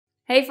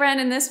Hey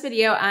friend, in this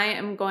video I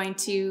am going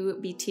to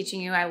be teaching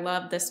you, I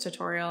love this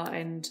tutorial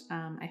and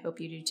I hope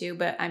you do too,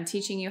 but I'm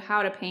teaching you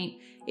how to paint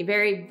a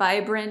very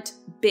vibrant,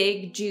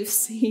 big,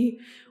 juicy,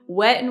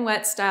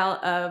 wet style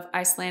of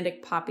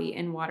Icelandic poppy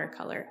in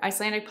watercolor.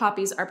 Icelandic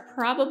poppies are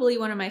probably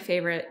one of my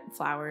favorite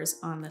flowers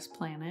on this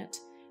planet.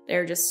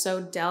 They're just so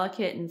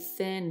delicate and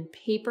thin and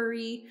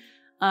papery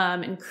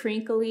and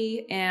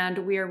crinkly, and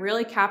we are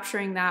really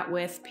capturing that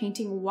with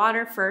painting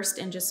water first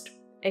and just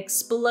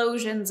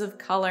explosions of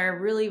color,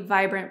 really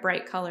vibrant,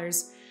 bright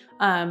colors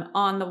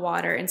on the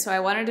water. And so I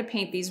wanted to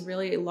paint these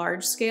really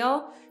large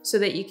scale so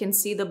that you can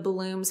see the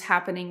blooms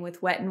happening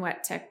with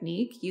wet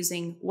technique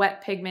using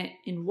wet pigment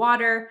in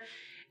water.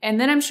 And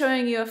then I'm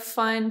showing you a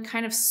fun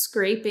kind of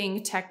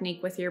scraping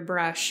technique with your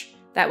brush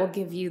that will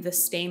give you the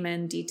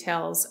stamen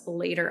details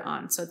later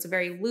on. So it's a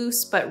very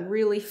loose but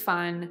really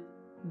fun,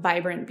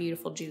 vibrant,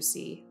 beautiful,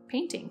 juicy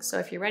painting. So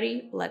if you're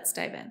ready, let's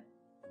dive in.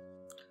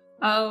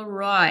 All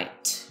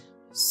right.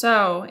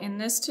 So in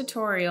this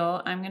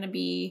tutorial, I'm going to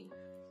be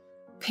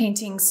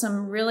painting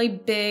some really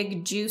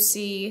big,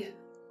 juicy,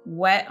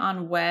 wet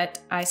on wet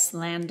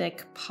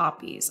Icelandic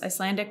poppies.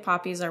 Icelandic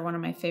poppies are one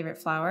of my favorite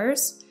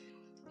flowers.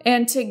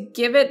 And to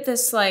give it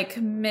this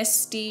like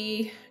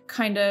misty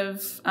kind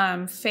of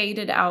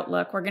faded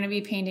outlook, we're going to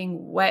be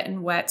painting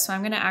wet. So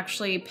I'm going to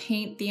actually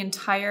paint the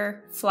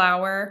entire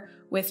flower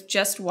with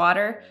just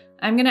water.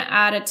 I'm gonna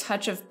add a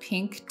touch of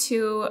pink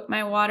to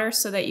my water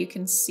so that you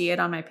can see it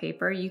on my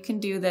paper. You can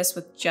do this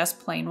with just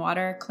plain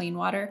water, clean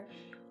water,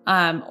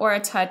 or a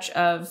touch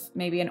of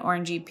maybe an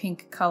orangey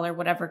pink color,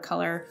 whatever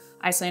color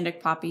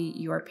Icelandic poppy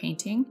you are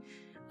painting.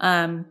 But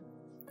I'm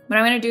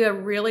gonna do a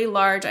really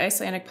large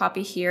Icelandic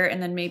poppy here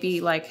and then maybe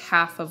like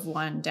half of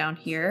one down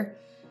here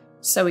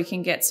so we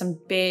can get some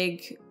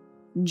big,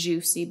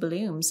 juicy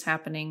blooms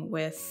happening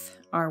with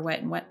our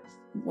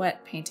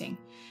wet painting.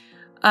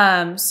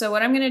 So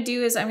what I'm going to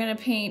do is I'm going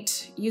to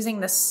paint using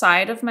the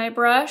side of my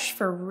brush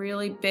for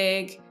really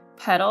big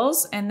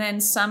petals, and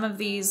then some of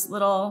these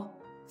little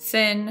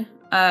thin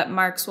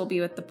marks will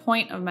be with the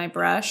point of my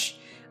brush.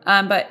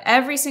 But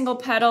every single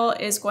petal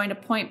is going to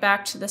point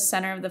back to the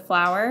center of the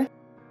flower,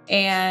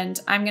 and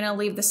I'm going to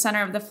leave the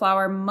center of the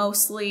flower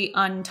mostly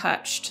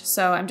untouched.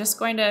 So I'm just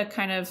going to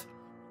kind of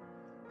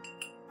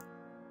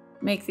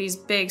make these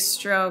big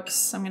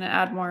strokes. I'm going to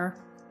add more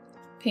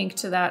pink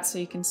to that so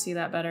you can see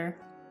that better.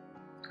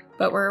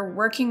 But we're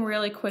working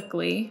really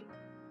quickly.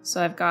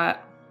 So I've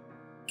got,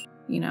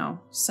 you know,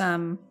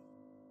 some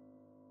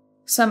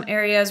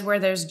areas where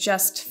there's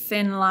just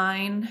thin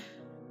line.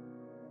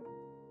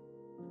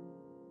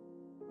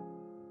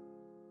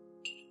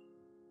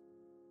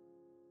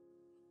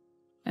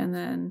 And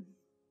then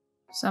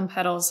some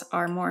petals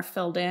are more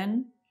filled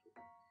in.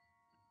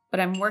 But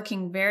I'm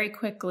working very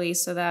quickly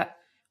so that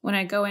when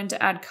I go in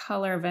to add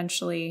color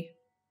eventually,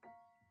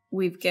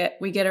 we get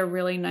a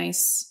really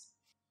nice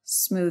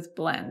smooth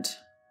blend.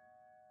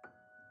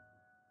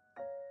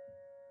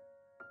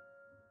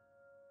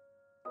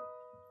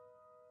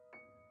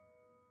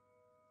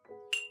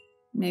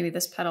 Maybe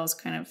this petal is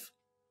kind of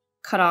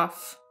cut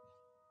off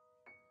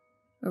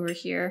over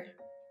here.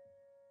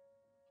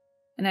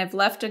 And I've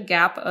left a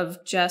gap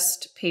of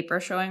just paper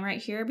showing right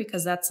here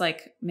because that's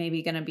like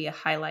maybe going to be a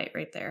highlight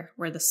right there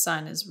where the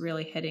sun is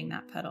really hitting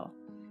that petal.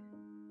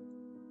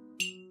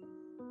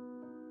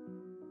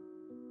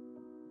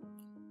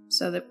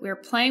 So that we're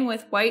playing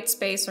with white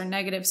space or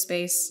negative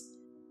space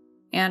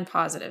and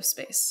positive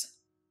space.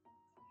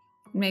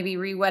 Maybe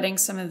re-wetting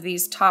some of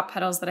these top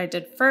petals that I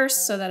did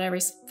first so that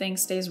everything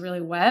stays really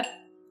wet.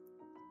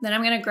 Then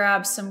I'm gonna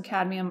grab some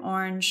cadmium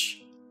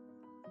orange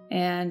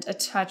and a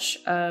touch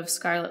of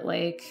Scarlet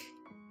Lake.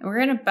 And we're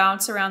gonna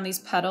bounce around these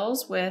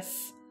petals with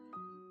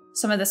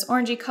some of this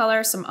orangey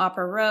color, some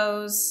Opera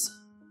Rose,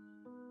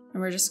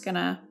 and we're just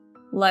gonna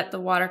let the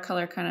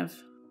watercolor kind of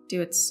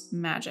do its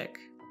magic.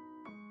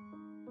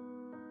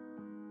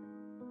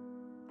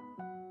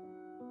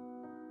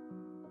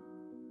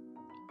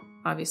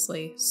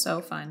 Obviously, so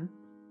fun.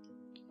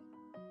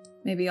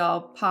 Maybe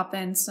I'll pop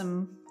in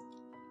some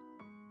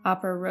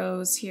Opera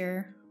Rose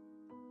here.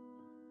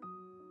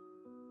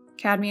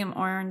 Cadmium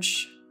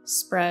orange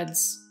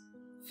spreads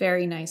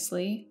very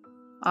nicely.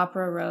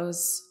 Opera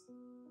Rose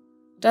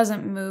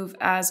doesn't move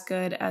as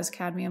good as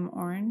cadmium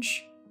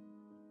orange.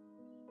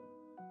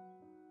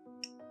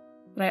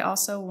 But I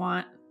also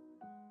want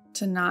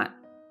to not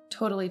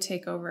totally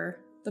take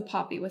over the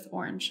poppy with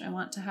orange. I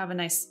want to have a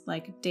nice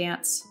like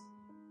dance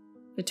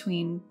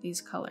between these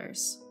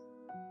colors.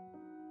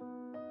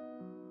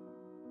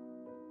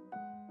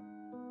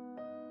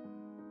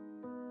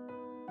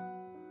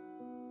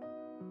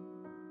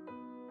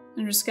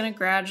 I'm just going to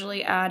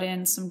gradually add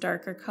in some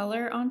darker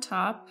color on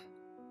top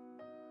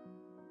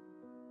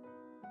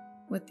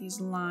with these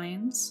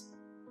lines.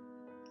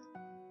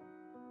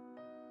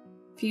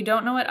 If you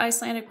don't know what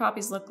Icelandic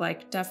poppies look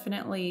like,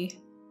 definitely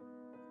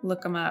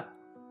look them up.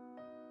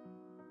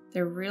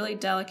 They're really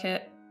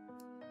delicate.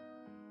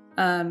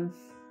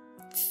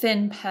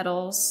 Thin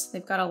petals.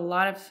 They've got a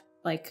lot of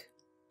like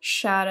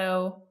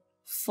shadow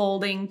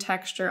folding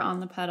texture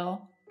on the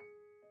petal.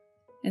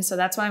 And so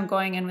that's why I'm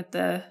going in with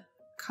the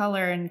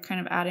color and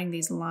kind of adding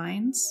these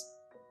lines.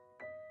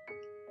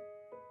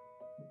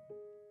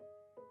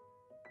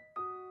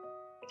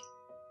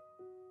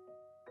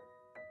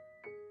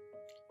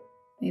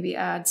 Maybe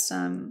add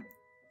some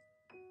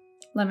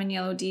lemon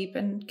yellow deep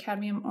and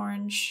cadmium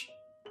orange.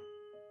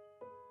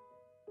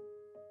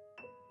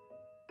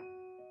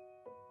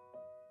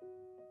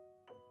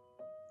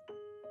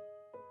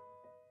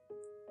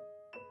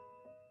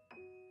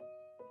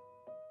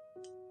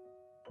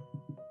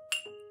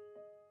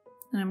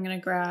 And I'm gonna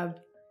grab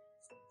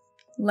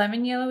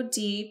lemon yellow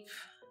deep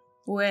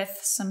with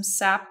some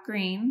sap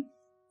green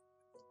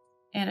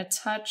and a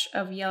touch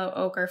of yellow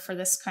ochre for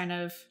this kind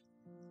of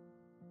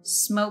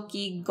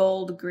smoky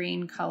gold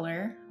green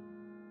color.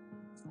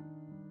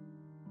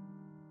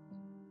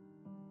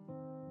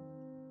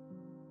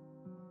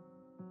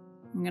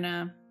 I'm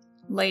gonna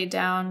lay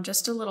down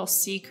just a little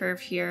C curve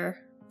here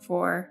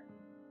for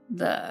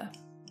the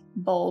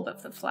bulb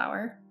of the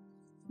flower.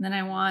 And then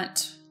I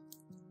want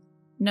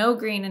no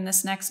green in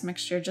this next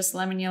mixture, just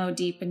lemon yellow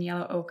deep and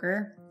yellow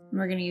ochre. And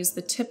we're gonna use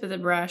the tip of the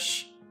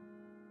brush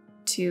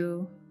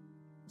to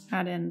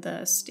add in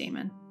the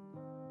stamen.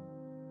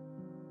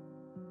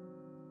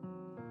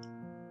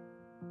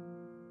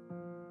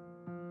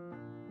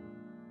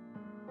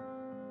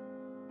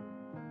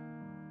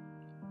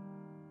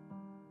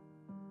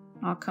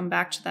 I'll come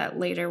back to that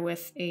later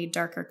with a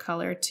darker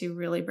color to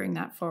really bring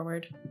that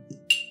forward.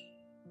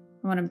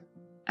 I want to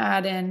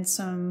add in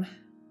some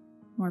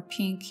more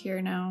pink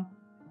here now,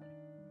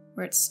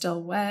 where it's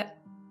still wet.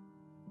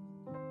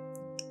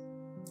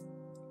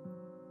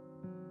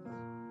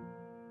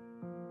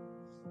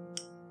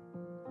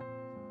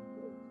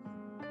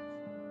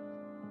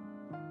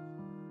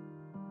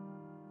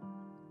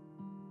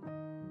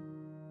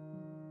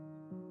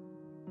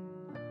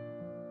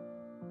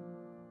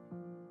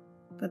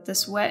 But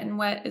this wet and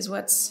wet is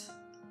what's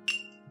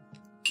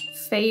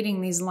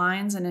fading these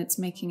lines, and it's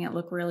making it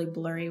look really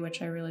blurry,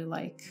 which I really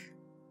like.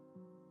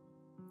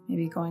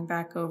 Maybe going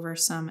back over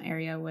some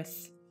area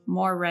with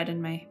more red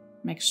in my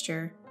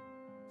mixture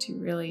to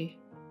really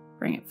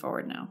bring it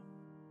forward now.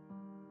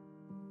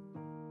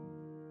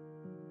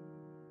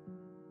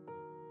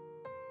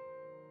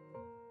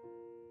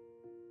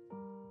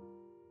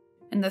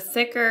 And the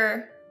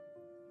thicker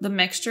the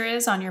mixture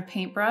is on your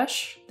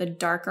paintbrush, the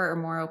darker or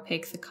more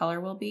opaque the color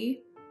will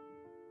be.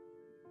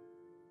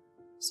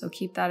 So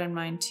keep that in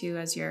mind too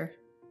as you're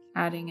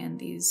adding in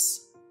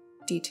these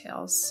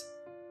details.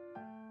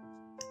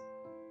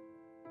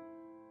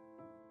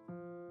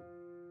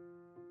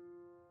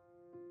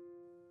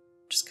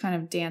 Just kind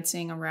of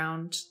dancing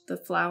around the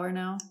flower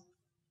now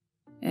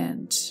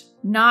and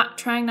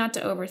trying not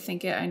to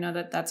overthink it. I know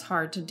that that's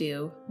hard to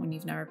do when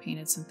you've never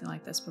painted something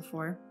like this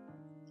before,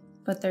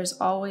 but there's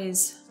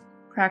always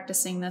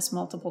practicing this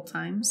multiple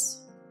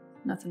times.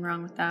 Nothing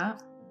wrong with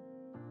that.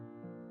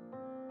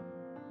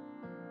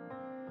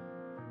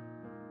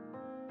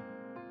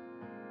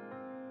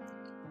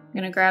 I'm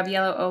gonna grab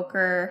yellow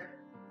ochre,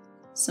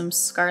 some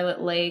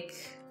Scarlet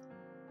Lake,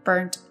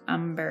 burnt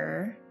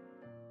umber,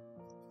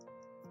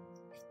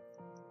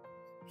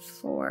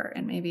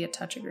 and maybe a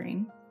touch of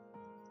green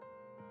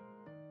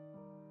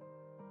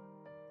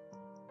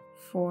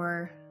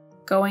for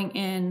going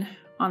in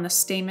on the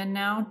stamen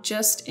now,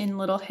 just in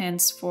little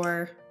hints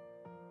for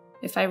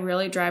if I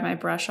really dry my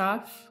brush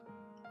off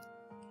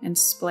and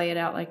splay it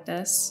out like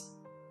this,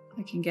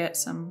 I can get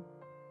some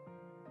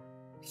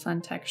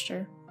fun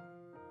texture.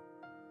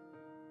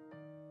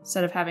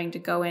 Instead of having to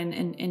go in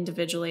and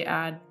individually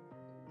add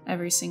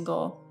every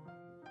single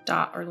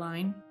dot or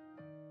line.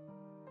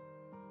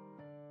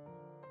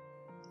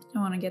 I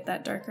want to get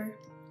that darker.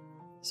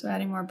 So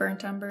adding more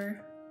burnt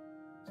umber.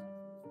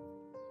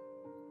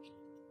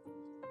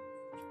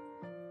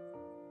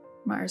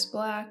 Mars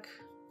black.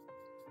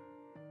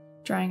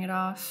 Drying it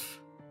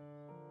off.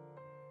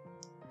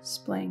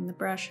 Splaying the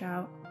brush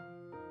out.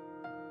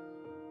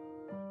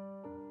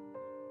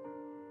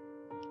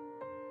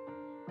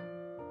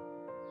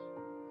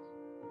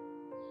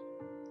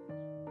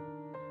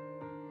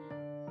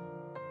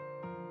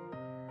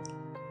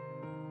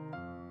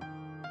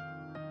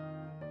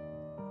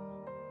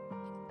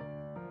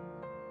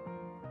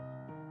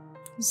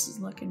 This is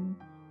looking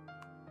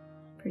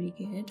pretty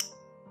good.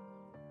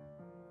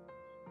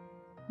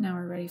 Now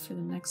we're ready for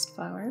the next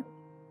flower.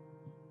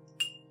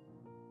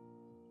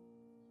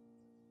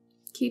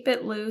 Keep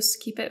it loose,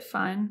 keep it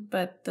fun,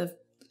 but the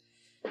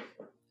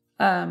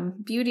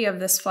beauty of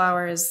this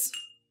flower is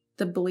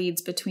the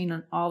bleeds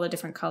between all the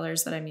different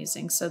colors that I'm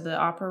using. So the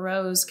Opera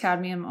Rose,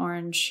 Cadmium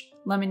Orange,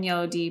 Lemon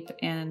Yellow Deep,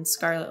 and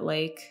Scarlet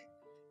Lake,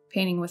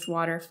 painting with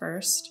water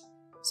first.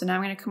 So now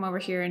I'm gonna come over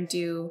here and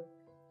do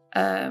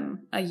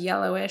a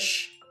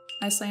yellowish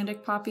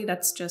Icelandic poppy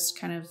that's just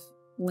kind of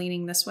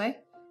leaning this way.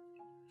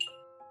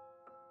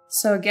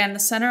 So again, the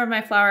center of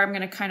my flower I'm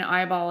going to kind of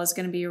eyeball is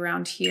going to be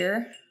around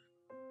here.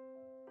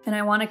 And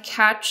I want to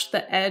catch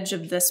the edge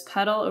of this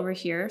petal over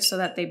here so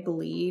that they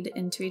bleed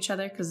into each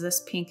other because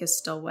this pink is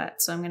still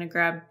wet. So I'm going to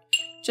grab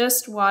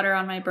just water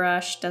on my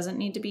brush, doesn't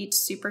need to be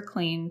super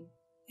clean,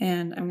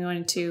 And I'm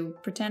going to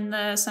pretend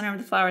the center of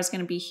the flower is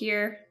going to be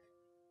here.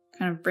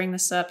 Kind of bring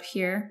this up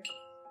here.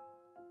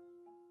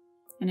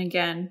 And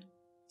again,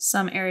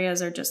 some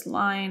areas are just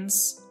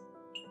lines.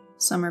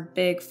 Some are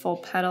big, full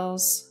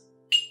petals.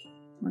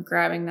 We're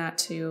grabbing that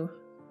to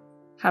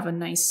have a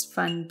nice,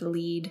 fun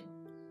bleed.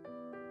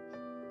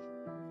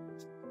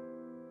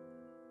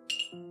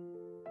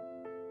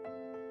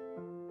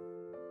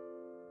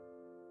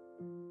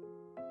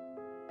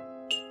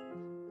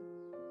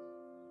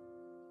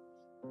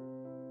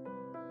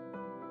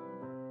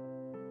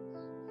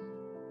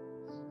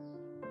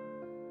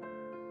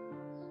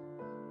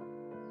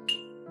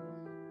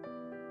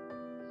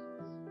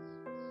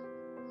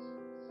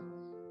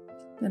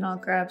 Then I'll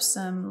grab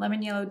some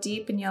lemon yellow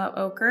deep and yellow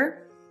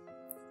ochre.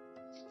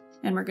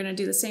 And we're gonna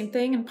do the same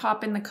thing and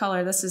pop in the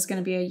color. This is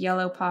gonna be a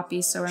yellow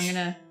poppy, so I'm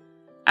gonna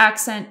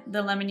accent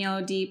the lemon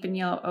yellow deep and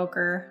yellow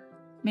ochre,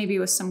 maybe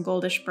with some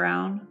goldish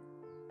brown.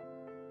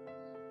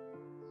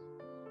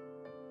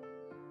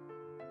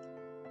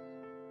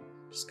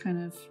 Just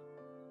kind of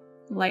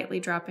lightly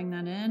dropping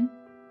that in.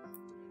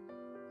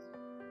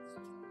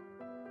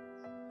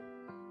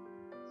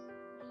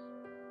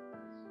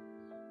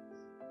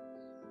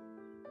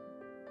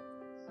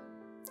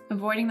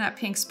 Avoiding that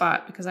pink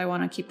spot because I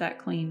want to keep that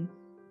clean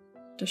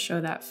to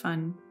show that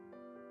fun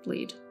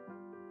bleed.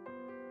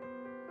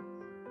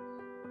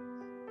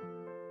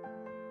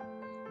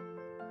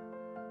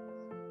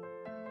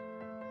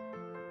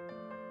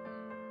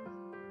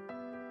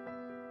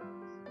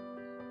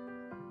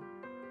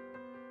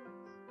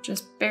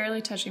 Just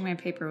barely touching my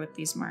paper with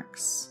these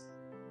marks.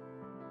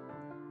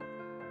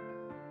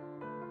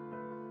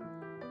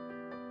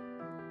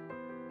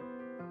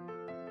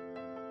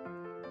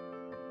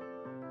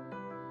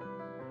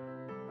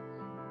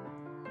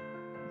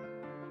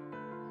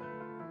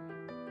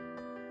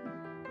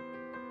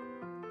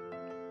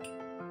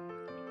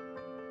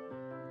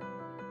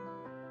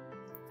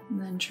 And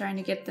then trying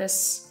to get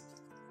this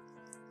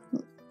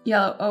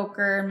yellow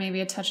ochre, maybe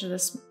a touch of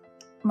this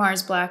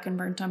Mars Black and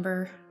Burnt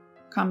Umber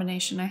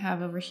combination I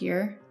have over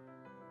here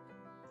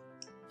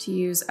to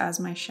use as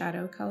my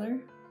shadow color.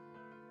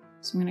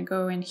 So I'm going to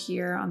go in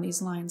here on these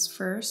lines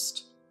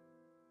first.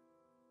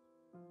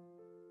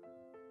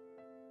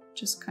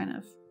 Just kind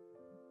of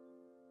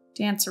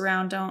dance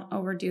around, don't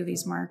overdo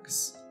these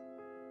marks.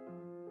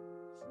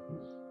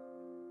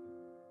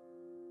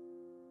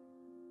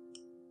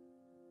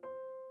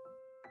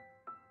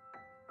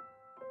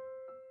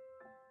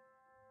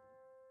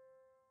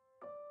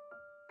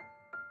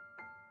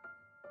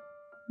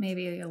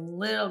 Maybe a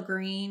little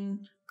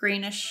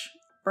greenish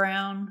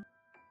brown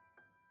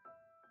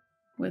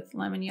with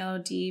lemon yellow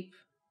deep,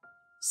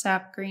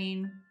 sap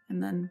green,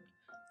 and then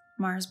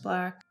Mars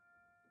Black.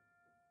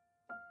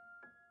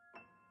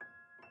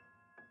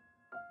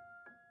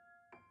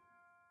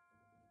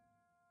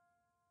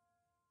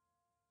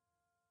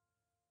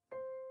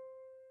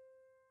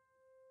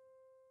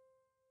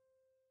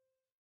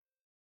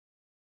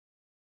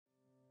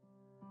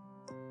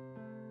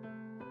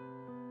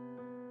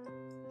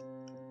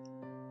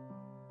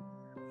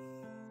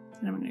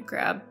 And I'm going to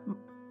grab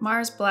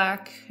Mars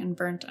Black and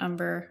Burnt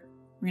Umber.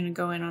 We're going to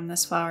go in on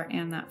this flower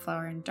and that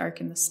flower and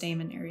darken the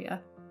stamen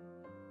area.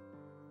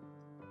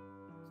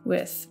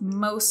 With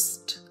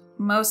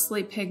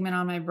mostly pigment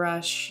on my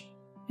brush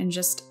and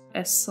just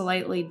a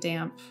slightly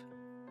damp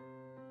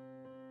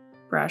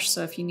brush.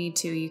 So if you need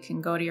to, you can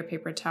go to your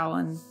paper towel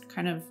and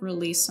kind of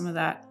release some of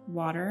that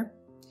water.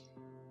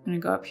 I'm going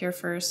to go up here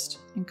first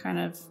and kind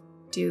of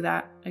do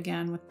that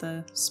again with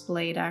the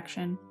splayed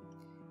action.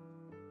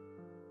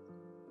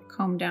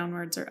 Comb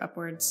downwards or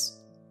upwards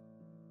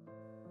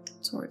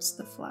towards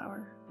the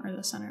flower or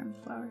the center of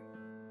the flower.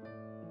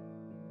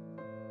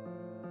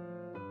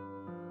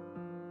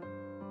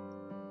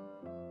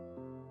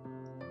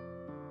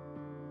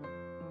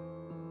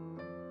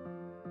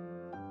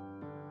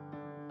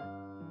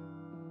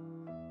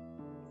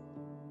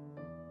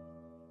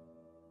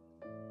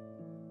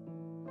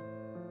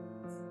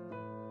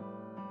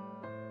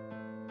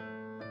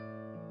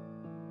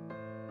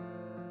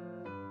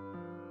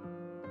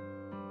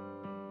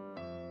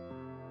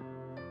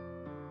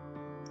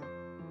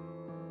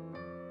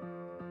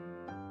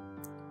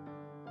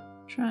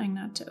 Trying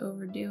not to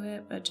overdo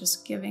it, but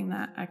just giving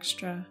that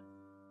extra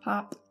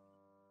pop.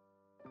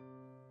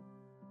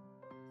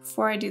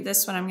 Before I do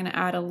this one, I'm going to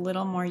add a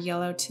little more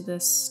yellow to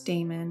this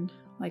stamen,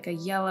 like a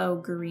yellow,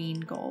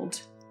 green,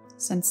 gold,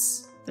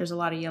 since there's a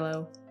lot of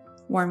yellow,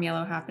 warm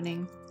yellow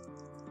happening.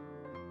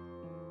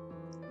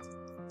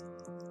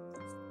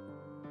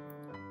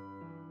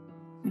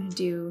 I'm going to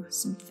do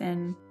some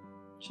thin,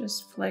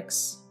 just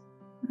flicks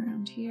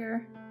around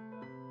here.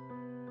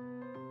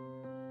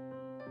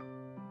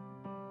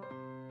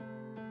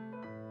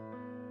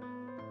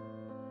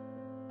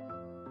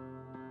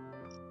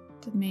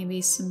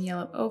 Maybe some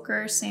yellow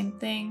ochre, same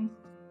thing.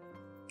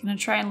 I'm gonna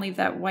try and leave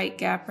that white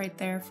gap right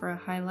there for a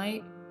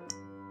highlight.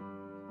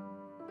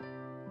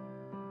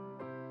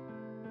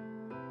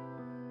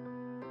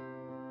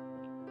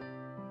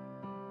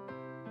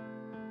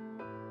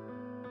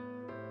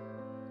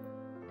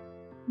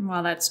 And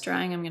while that's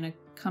drying, I'm gonna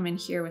come in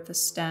here with a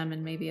stem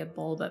and maybe a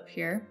bulb up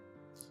here.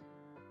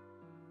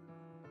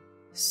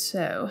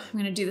 So I'm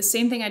gonna do the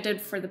same thing I did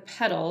for the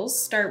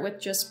petals, start with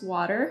just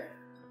water.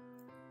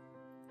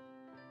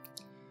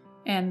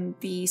 And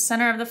the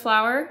center of the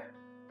flower,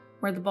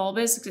 where the bulb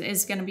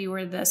is gonna be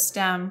where the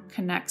stem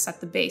connects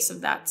at the base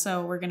of that.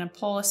 So we're gonna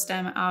pull a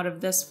stem out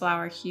of this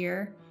flower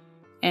here.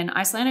 And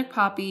Icelandic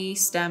poppy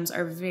stems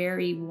are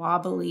very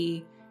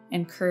wobbly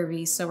and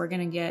curvy, so we're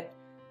gonna get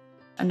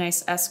a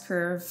nice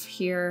S-curve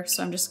here.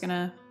 So I'm just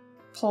gonna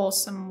pull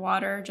some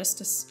water,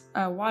 just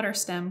a water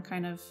stem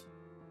kind of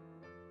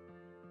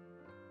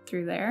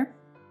through there.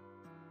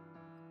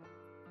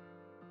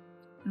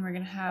 And we're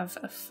gonna have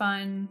a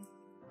fun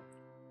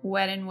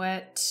wet and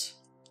wet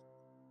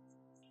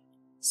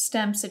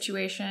stem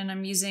situation.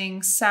 I'm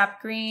using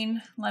sap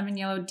green, lemon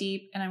yellow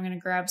deep, and I'm gonna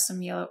grab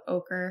some yellow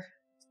ochre.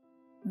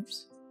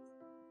 Oops.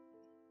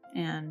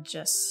 And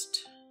just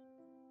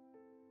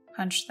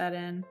punch that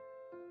in.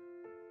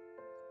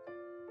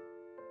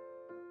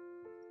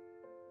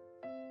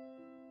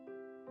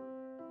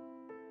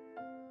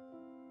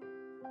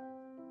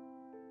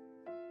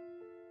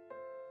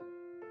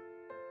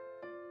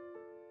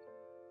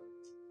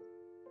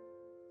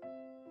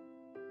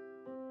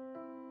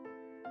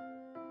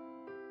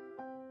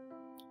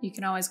 You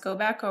can always go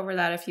back over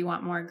that if you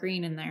want more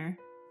green in there,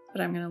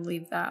 but I'm gonna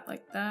leave that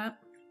like that.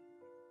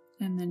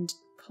 And then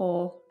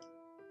pull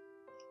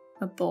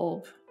a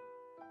bulb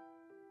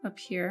up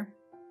here.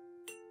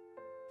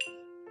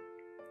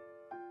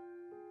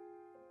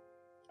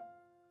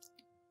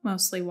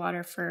 Mostly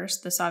water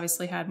first. This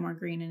obviously had more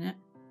green in it.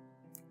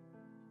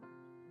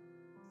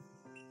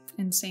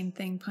 And same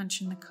thing,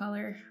 punch in the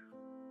color.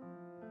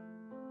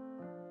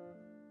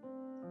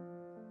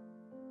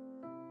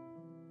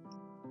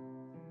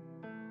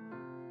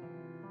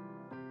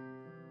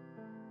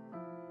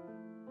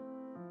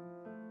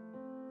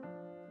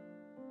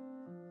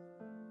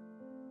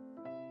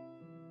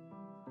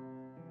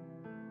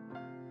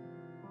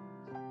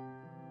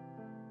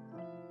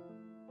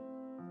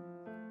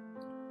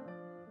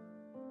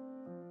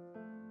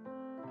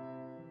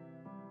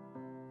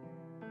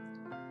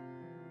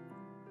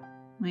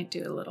 Might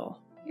do a little,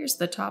 here's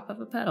the top of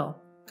a petal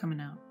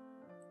coming out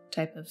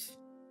type of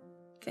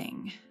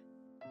thing.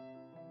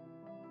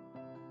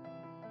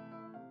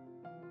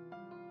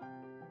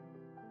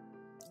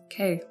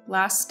 Okay,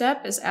 last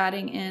step is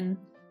adding in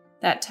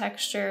that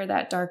texture,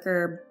 that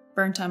darker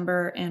burnt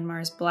umber and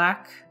Mars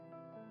black.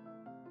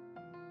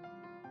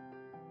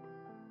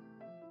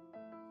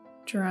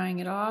 Drying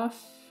it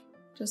off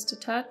just a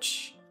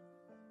touch.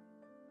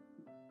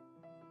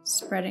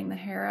 Spreading the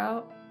hair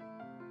out.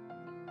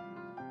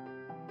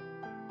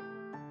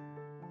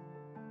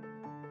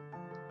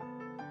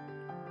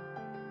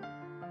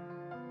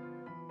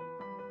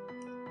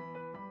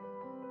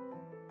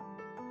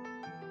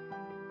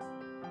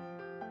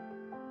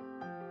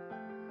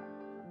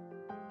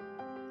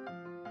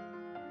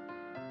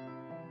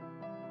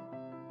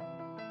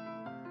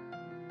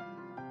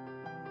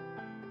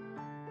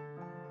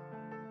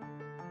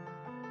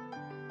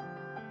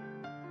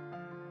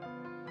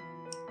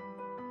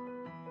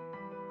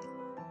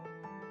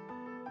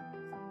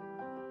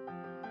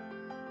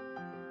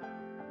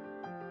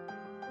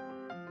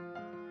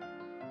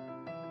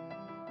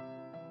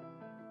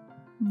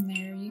 And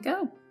there you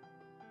go.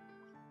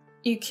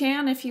 You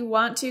can, if you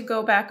want to,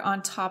 go back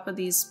on top of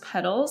these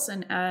petals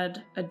and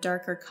add a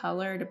darker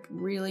color to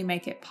really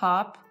make it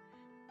pop.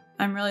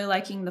 I'm really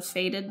liking the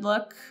faded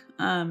look,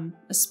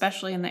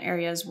 especially in the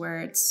areas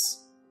where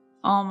it's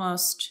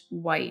almost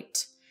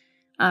white.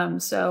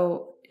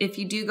 So if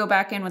you do go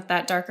back in with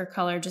that darker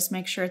color, just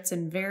make sure it's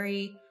in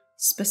very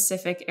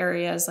specific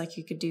areas, like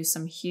you could do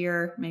some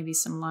here, maybe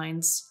some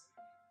lines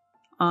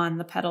on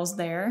the petals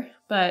there,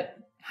 but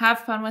have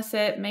fun with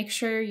it. Make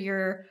sure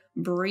you're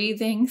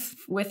breathing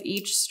with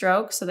each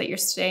stroke so that you're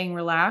staying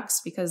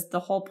relaxed, because the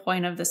whole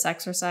point of this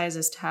exercise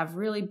is to have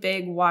really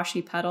big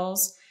washy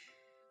petals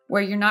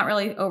where you're not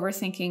really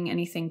overthinking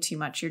anything too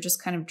much. You're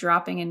just kind of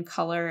dropping in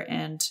color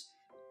and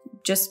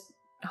just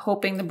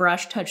hoping the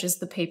brush touches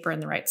the paper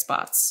in the right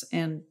spots.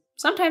 And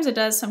sometimes it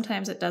does,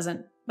 sometimes it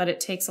doesn't, but it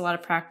takes a lot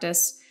of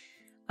practice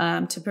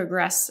to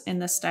progress in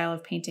this style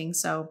of painting.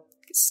 So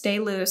stay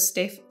loose,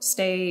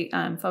 stay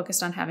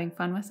focused on having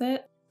fun with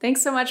it.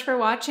 Thanks so much for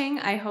watching.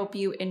 I hope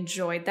you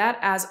enjoyed that.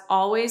 As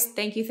always,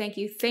 thank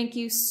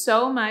you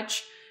so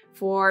much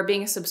for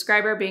being a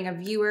subscriber, being a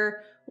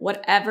viewer,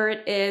 whatever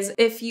it is.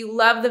 If you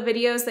love the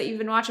videos that you've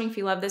been watching, if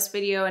you love this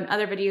video and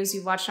other videos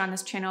you've watched on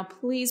this channel,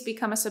 please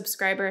become a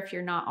subscriber if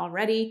you're not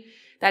already.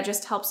 That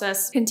just helps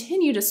us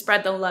continue to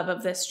spread the love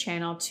of this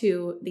channel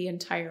to the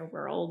entire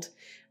world.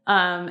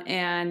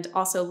 And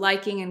also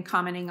liking and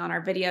commenting on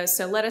our videos.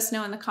 So let us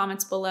know in the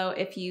comments below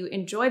if you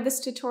enjoyed this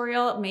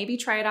tutorial. Maybe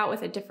try it out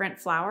with a different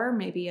flower,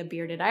 maybe a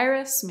bearded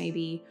iris,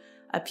 maybe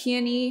a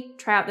peony.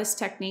 Try out this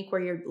technique where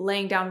you're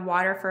laying down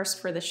water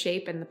first for the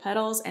shape and the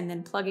petals and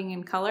then plugging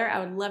in color. I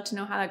would love to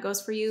know how that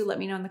goes for you. Let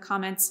me know in the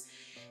comments.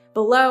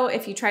 below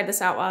if you tried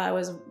this out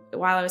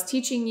while I was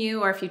teaching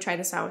you, or if you tried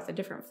this out with a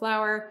different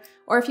flower,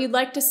 or if you'd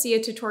like to see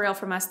a tutorial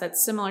from us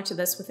that's similar to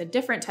this with a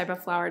different type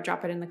of flower,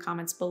 drop it in the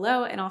comments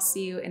below, and I'll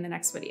see you in the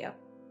next video.